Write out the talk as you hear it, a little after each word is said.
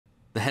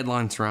The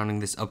headlines surrounding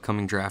this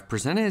upcoming draft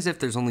present it as if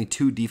there's only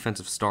 2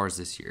 defensive stars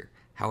this year.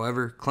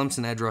 However,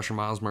 Clemson edge rusher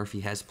Myles Murphy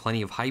has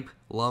plenty of hype,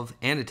 love,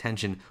 and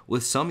attention,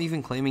 with some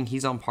even claiming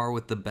he's on par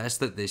with the best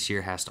that this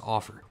year has to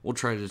offer. We'll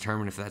try to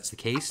determine if that's the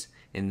case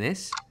in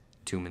this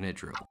 2-minute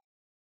drill.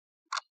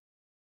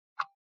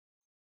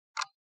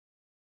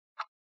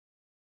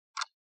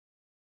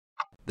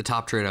 The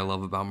top trait I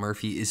love about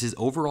Murphy is his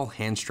overall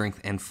hand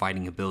strength and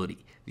fighting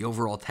ability. The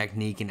overall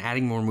technique and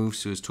adding more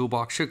moves to his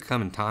toolbox should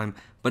come in time,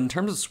 but in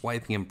terms of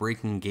swiping and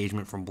breaking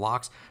engagement from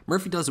blocks,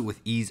 Murphy does it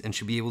with ease and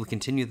should be able to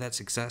continue that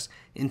success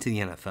into the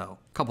NFL.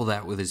 Couple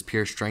that with his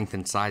pure strength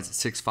and size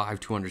at 6'5",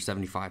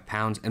 275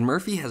 pounds, and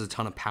Murphy has a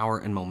ton of power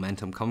and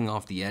momentum coming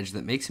off the edge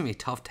that makes him a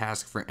tough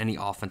task for any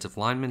offensive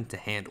lineman to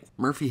handle.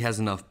 Murphy has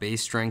enough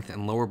base strength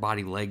and lower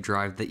body leg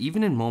drive that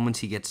even in moments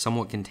he gets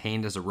somewhat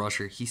contained as a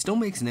rusher, he still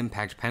makes an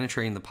impact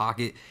penetrating the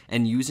pocket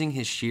and using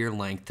his sheer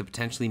length to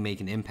potentially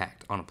make an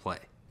impact on a play.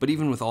 But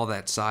even with all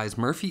that size,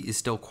 Murphy is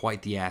still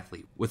quite the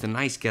athlete, with a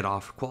nice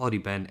get-off, quality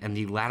bend, and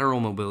the lateral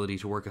mobility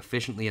to work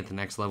efficiently at the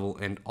next level,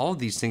 and all of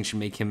these things should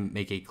make him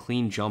make a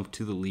clean jump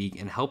to the league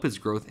and help his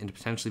growth into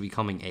potentially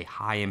becoming a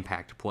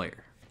high-impact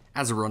player.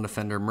 As a run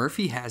defender,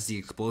 Murphy has the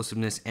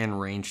explosiveness and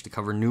range to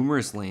cover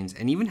numerous lanes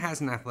and even has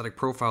an athletic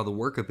profile to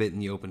work a bit in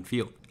the open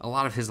field. A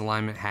lot of his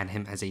alignment had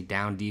him as a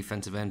down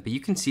defensive end, but you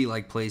can see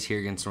like plays here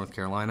against North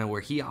Carolina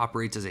where he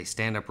operates as a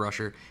stand-up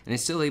rusher and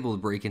is still able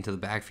to break into the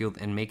backfield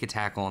and make a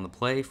tackle on the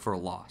play for a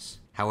loss.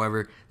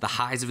 However, the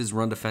highs of his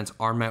run defense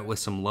are met with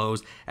some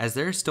lows, as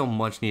there is still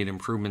much needed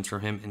improvements from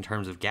him in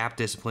terms of gap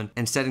discipline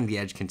and setting the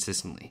edge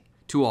consistently.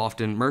 Too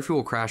often, Murphy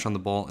will crash on the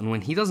ball, and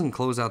when he doesn't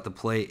close out the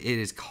play, it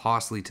is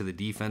costly to the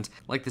defense,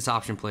 like this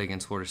option play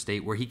against Florida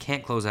State, where he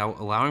can't close out,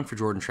 allowing for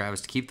Jordan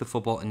Travis to keep the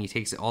football, and he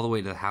takes it all the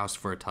way to the house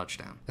for a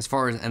touchdown. As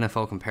far as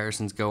NFL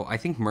comparisons go, I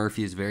think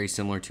Murphy is very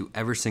similar to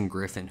Everson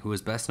Griffen, who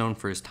is best known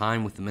for his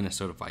time with the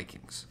Minnesota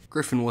Vikings.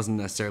 Griffen wasn't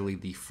necessarily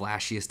the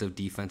flashiest of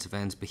defensive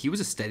ends, but he was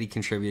a steady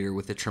contributor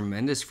with a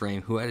tremendous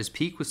frame who at his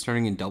peak was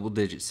turning in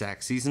double-digit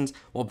sack seasons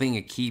while being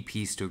a key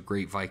piece to a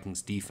great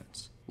Vikings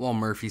defense. While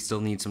Murphy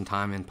still needs some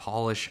time and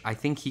polish, I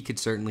think he could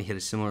certainly hit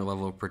a similar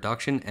level of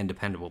production and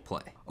dependable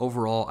play.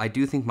 Overall, I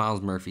do think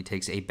Myles Murphy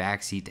takes a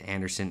backseat to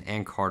Anderson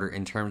and Carter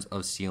in terms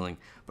of ceiling,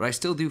 but I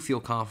still do feel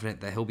confident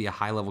that he'll be a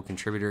high-level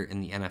contributor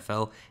in the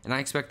NFL, and I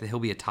expect that he'll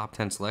be a top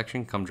 10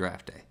 selection come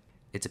draft day.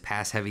 It's a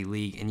pass-heavy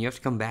league, and you have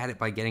to combat it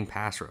by getting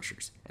pass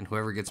rushers, and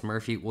whoever gets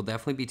Murphy will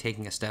definitely be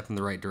taking a step in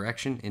the right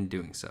direction in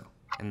doing so.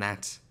 And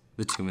that's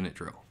the 2-minute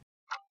drill.